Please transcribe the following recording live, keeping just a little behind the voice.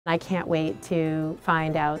I can't wait to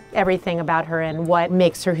find out everything about her and what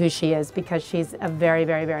makes her who she is, because she's a very,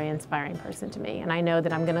 very, very inspiring person to me. And I know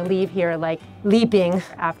that I'm going to leave here like leaping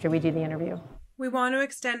after we do the interview. We want to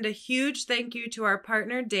extend a huge thank you to our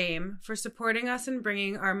partner Dame for supporting us in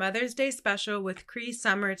bringing our Mother's Day special with Cree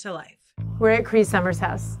Summer to life. We're at Cree Summer's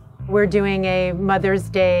house. We're doing a Mother's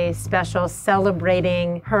Day special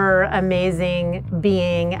celebrating her amazing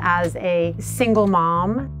being as a single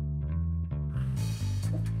mom.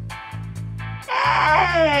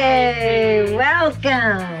 Hey,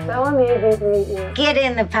 welcome. So amazing to meet you. Get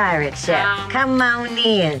in the pirate ship. Come on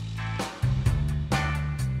in.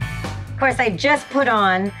 Of course, I just put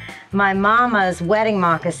on my mama's wedding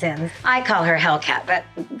moccasins. I call her Hellcat, but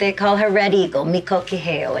they call her Red Eagle, Miko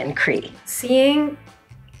Kiheo in Cree. Seeing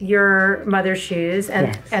your mother's shoes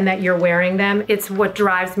and that you're wearing them, it's what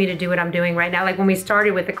drives me to do what I'm doing right now. Like when we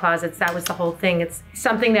started with the closets, that was the whole thing. It's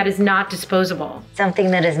something that is not disposable. Something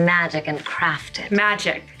that is magic and crafted.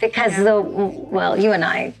 Magic. Because well, you and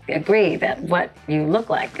I agree that what you look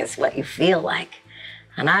like is what you feel like.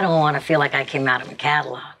 And I don't want to feel like I came out of a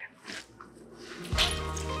catalog.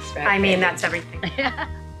 Right, I mean, that's everything.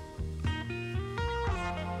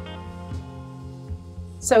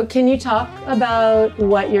 So can you talk about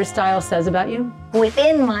what your style says about you?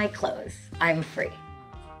 Within my clothes, I'm free.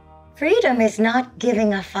 Freedom is not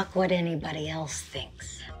giving a fuck what anybody else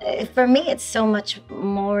thinks. For me, it's so much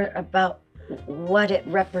more about what it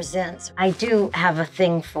represents. I do have a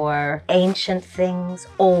thing for ancient things,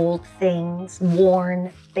 old things,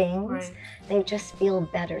 worn things. Right. They just feel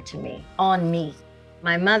better to me, on me.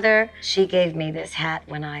 My mother, she gave me this hat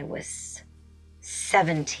when I was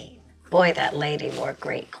 17. Boy, that lady wore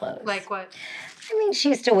great clothes. Like what? I mean, she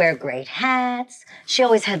used to wear great hats. She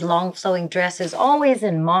always had long flowing dresses, always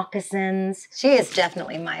in moccasins. She is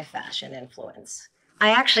definitely my fashion influence. I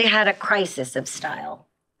actually had a crisis of style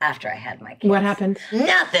after I had my kids. What happened?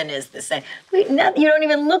 Nothing is the same. You don't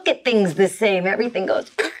even look at things the same. Everything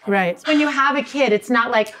goes. Right. When you have a kid, it's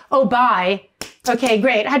not like, oh, bye. Okay,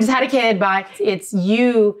 great. I just had a kid, bye. It's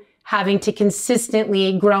you having to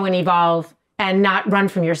consistently grow and evolve and not run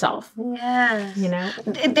from yourself. Yeah. You know?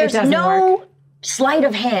 There's no sleight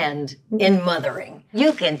of hand in mothering.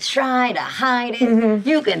 You can try to hide it.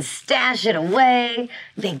 You can stash it away.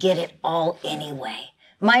 They get it all anyway.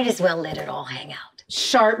 Might as well let it all hang out.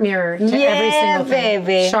 Sharp mirror to every single thing.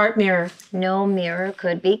 Baby. Sharp mirror. No mirror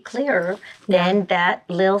could be clearer than that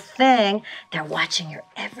little thing. They're watching your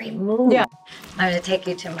every move. Yeah. I'm gonna take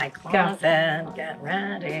you to my closet. Get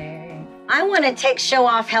ready. I want to show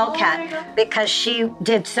off Hellcat because she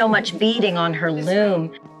did so much beading on her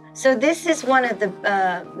loom. So this is one of the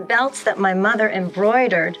belts that my mother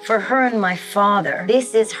embroidered for her and my father.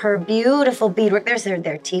 This is her beautiful beadwork. There's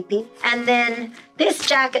their teepee. And then this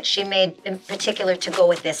jacket she made in particular to go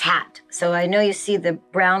with this hat. So I know you see the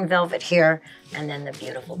brown velvet here and then the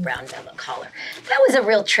beautiful brown velvet collar. That was a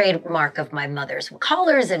real trademark of my mother's.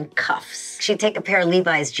 Collars and cuffs. She'd take a pair of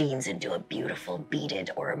Levi's jeans and do a beautiful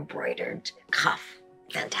beaded or embroidered cuff.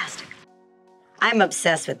 Fantastic. I'm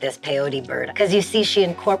obsessed with this peyote bird because you see she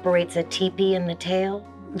incorporates a teepee in the tail.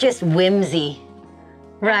 Just whimsy,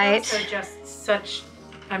 right? Also just such,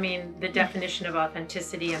 I mean, the definition of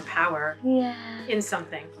authenticity and power in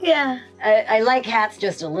something. Yeah, I like hats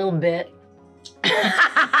just a little bit.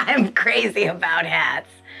 I'm crazy about hats.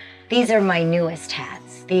 These are my newest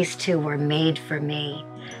hats. These two were made for me.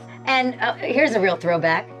 And here's a real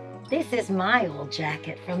throwback. This is my old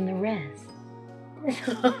jacket from the res.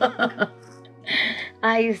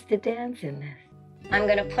 I used to dance in this. I'm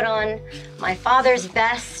gonna put on my father's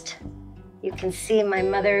vest. You can see my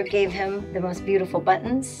mother gave him the most beautiful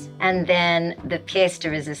buttons. And then the pièce de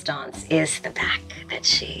résistance is the back that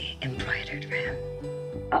she embroidered for him.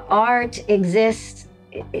 Art exists.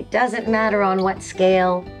 It doesn't matter on what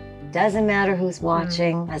scale. Doesn't matter who's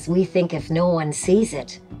watching. As we think if no one sees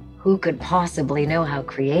it, who could possibly know how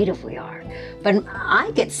creative we are? But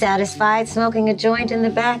I get satisfied smoking a joint in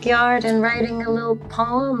the backyard and writing a little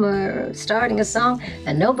poem or starting a song,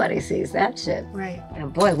 and nobody sees that shit. Right.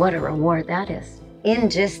 And boy, what a reward that is. In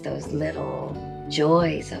just those little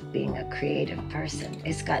joys of being a creative person.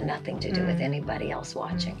 It's got nothing to do with anybody else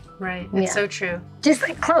watching. Right, it's so true. Just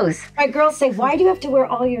like clothes. My girls say, why do you have to wear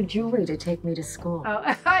all your jewelry to take me to school? Oh,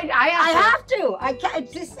 I have to. I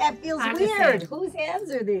can't. That feels weird. Whose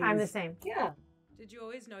hands are these? I'm the same. Yeah. Did you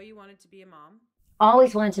always know you wanted to be a mom?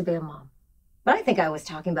 Always wanted to be a mom. But I think I was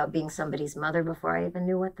talking about being somebody's mother before I even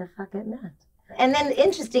knew what the fuck it meant. And then,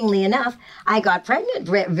 interestingly enough, I got pregnant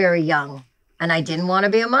very young, and I didn't want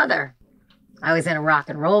to be a mother. I was in a rock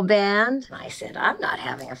and roll band. I said, I'm not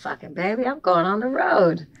having a fucking baby. I'm going on the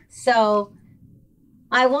road. So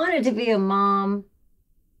I wanted to be a mom,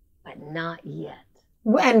 but not yet.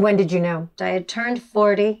 And when did you know? I had turned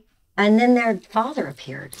 40, and then their father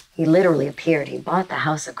appeared. He literally appeared. He bought the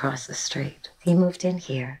house across the street. He moved in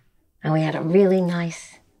here, and we had a really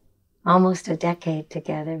nice, almost a decade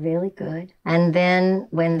together, really good. And then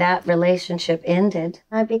when that relationship ended,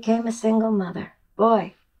 I became a single mother.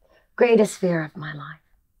 Boy, greatest fear of my life.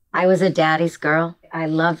 I was a daddy's girl. I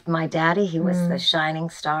loved my daddy. He was the shining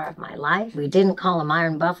star of my life. We didn't call him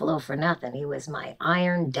Iron Buffalo for nothing. He was my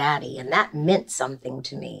Iron Daddy, and that meant something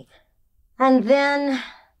to me. And then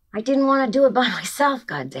I didn't want to do it by myself,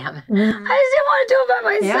 goddammit. I just didn't want to do it by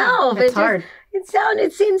myself. Yeah, it's hard.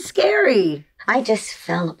 It seemed scary. I just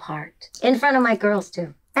fell apart in front of my girls,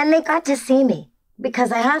 too. And they got to see me,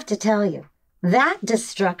 because I have to tell you, that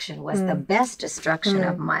destruction was the best destruction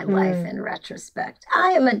of my life in retrospect.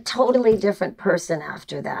 I am a totally different person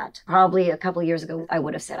after that. Probably a couple years ago, I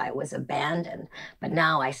would have said I was abandoned, but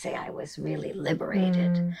now I say I was really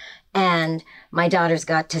liberated. And my daughters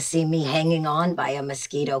got to see me hanging on by a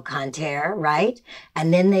mosquito conter, right?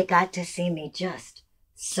 And then they got to see me just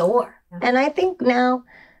soar. And I think now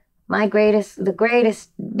the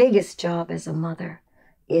greatest, biggest job as a mother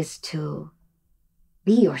is to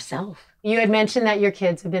be yourself. You had mentioned that your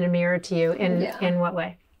kids have been a mirror to you. In what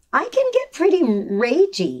way? I can get pretty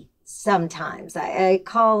ragey sometimes. I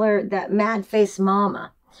call her that mad-faced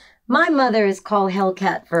mama. My mother is called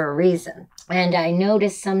Hellcat for a reason. And I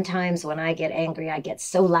notice sometimes when I get angry, I get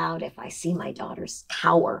so loud if I see my daughters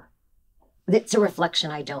cower. It's a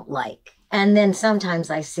reflection I don't like. And then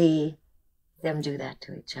sometimes I see them do that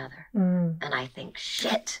to each other. And I think,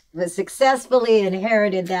 shit, I successfully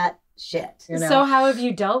inherited that shit. You know? So how have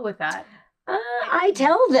you dealt with that? I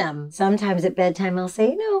tell them. Sometimes at bedtime I'll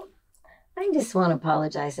say, I just want to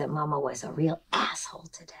apologize that Mama was a real asshole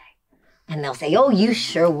today. And they'll say, oh, you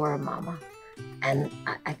sure were, Mama. And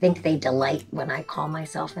I think they delight when I call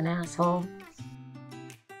myself an asshole.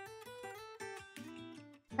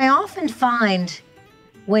 I often find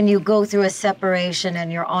when you go through a separation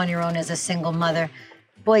and you're on your own as a single mother,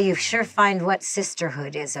 boy, you sure find what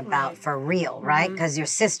sisterhood is about for real, right? Because your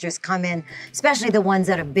sisters come in, especially the ones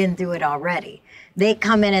that have been through it already. They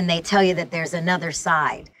come in and they tell you that there's another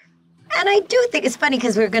side. And I do think it's funny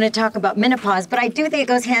because we're going to talk about menopause, but I do think it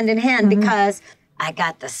goes hand in hand because I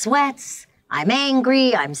got the sweats, I'm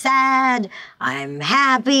angry, I'm sad, I'm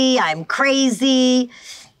happy, I'm crazy.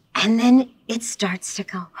 And then it starts to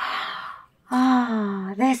go,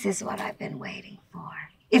 oh, this is what I've been waiting for.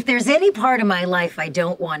 If there's any part of my life I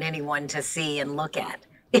don't want anyone to see and look at,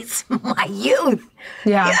 it's my youth.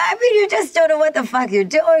 Yeah. I mean, you just don't know what the fuck you're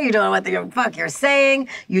doing. You don't know what the fuck you're saying.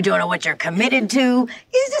 You don't know what you're committed to.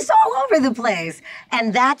 It's just all over the place.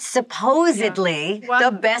 And that's supposedly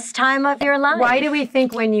the best time of your life. Why do we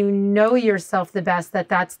think when you know yourself the best that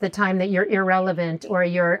that's the time that you're irrelevant or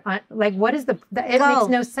you're, like, what is it makes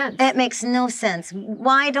no sense. It makes no sense.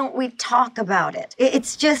 Why don't we talk about it?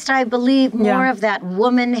 It's just, I believe, more of that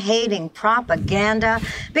woman-hating propaganda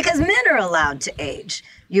because men are allowed to age.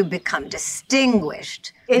 You become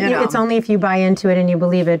distinguished. It's only if you buy into it and you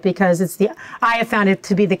believe it because I have found it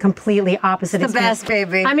to be the completely opposite It's the best,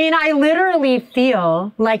 baby. I mean, I literally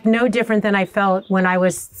feel like no different than I felt when I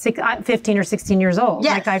was 15 or 16 years old.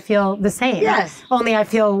 Yes. Like I feel the same. Yes. Only I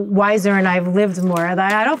feel wiser and I've lived more.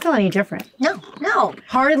 I don't feel any different. No.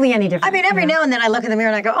 Hardly any different. I mean, every now and then I look in the mirror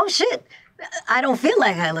and I go, oh shit. I don't feel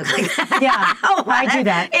like I look like that. Yeah, I do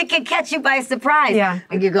that. It can catch you by surprise. Yeah.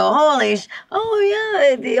 And you go,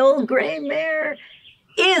 the old gray mare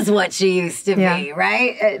is what she used to be,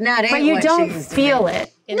 right? But you don't feel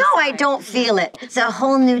it. No, I don't feel it. It's a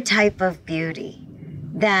whole new type of beauty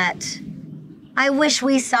that I wish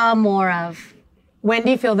we saw more of. When do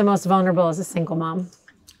you feel the most vulnerable as a single mom?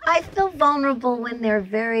 I feel vulnerable when they're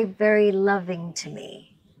very, very loving to me.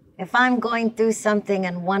 If I'm going through something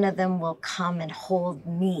and one of them will come and hold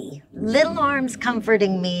me, little arms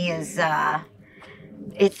comforting me is,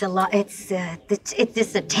 it's a lot, it's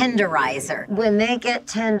just a tenderizer. When they get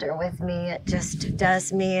tender with me, it just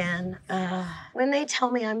does me in. When they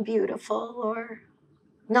tell me I'm beautiful or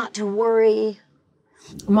not to worry,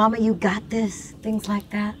 Mama, you got this, things like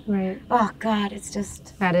that. Right. Oh God, it's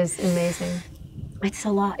just. That is amazing. It's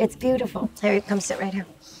a lot, it's beautiful. Here, come sit right here.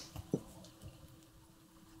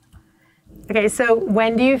 Okay, so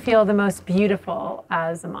when do you feel the most beautiful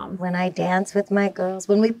as a mom? When I dance with my girls,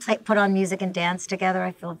 when we put on music and dance together,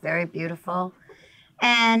 I feel very beautiful.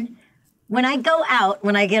 And when I go out,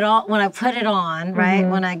 when I put it on, right,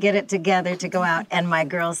 when I get it together to go out, and my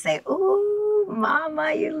girls say, "Ooh,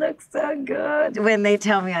 Mama, you look so good." When they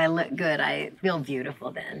tell me I look good, I feel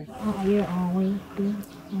beautiful then. Oh, you're always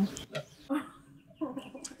beautiful.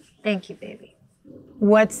 Thank you, baby.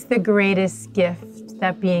 What's the greatest gift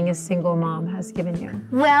that being a single mom has given you?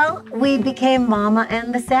 Well, we became Mama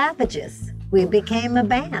and the Savages. We became a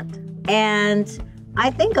band. And I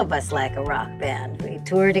think of us like a rock band. We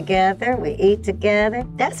tour together, we eat together.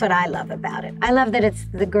 That's what I love about it. I love that it's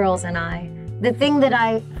the girls and I. The thing that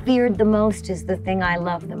I feared the most is the thing I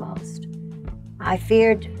love the most. I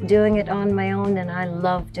feared doing it on my own, and I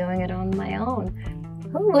love doing it on my own.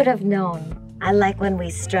 Who would have known? I like when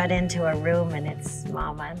we strut into a room and it's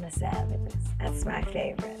Mama and the Savages. That's my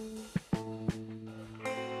favorite.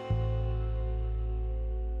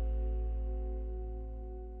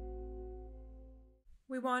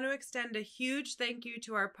 We want to extend a huge thank you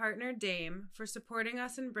to our partner Dame for supporting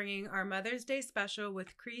us in bringing our Mother's Day special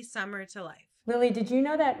with Cree Summer to life. Lily, did you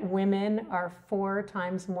know that women are 4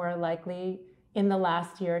 times more likely in the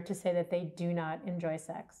last year to say that they do not enjoy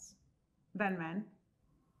sex Than men?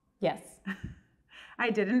 Yes.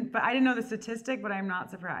 I didn't know the statistic, but I'm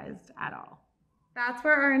not surprised at all. That's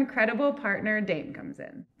where our incredible partner Dame comes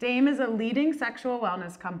in. Dame is a leading sexual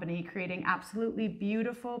wellness company creating absolutely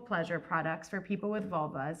beautiful pleasure products for people with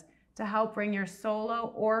vulvas to help bring your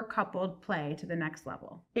solo or coupled play to the next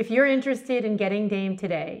level. If you're interested in getting Dame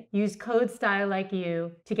today, use code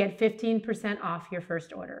StyleLikeU to get 15% off your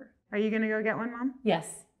first order. Are you gonna go get one, Mom?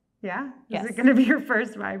 Yes. Yeah? Yes. Is it gonna be your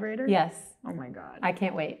first vibrator? Yes. Oh my God. I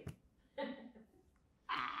can't wait.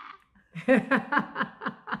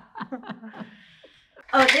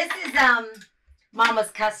 Oh, this is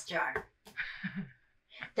Mama's cuss jar.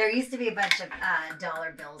 There used to be a bunch of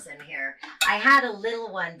dollar bills in here. I had a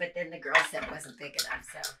little one, but then the girl said it wasn't big enough,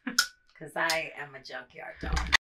 so, because I am a junkyard dog.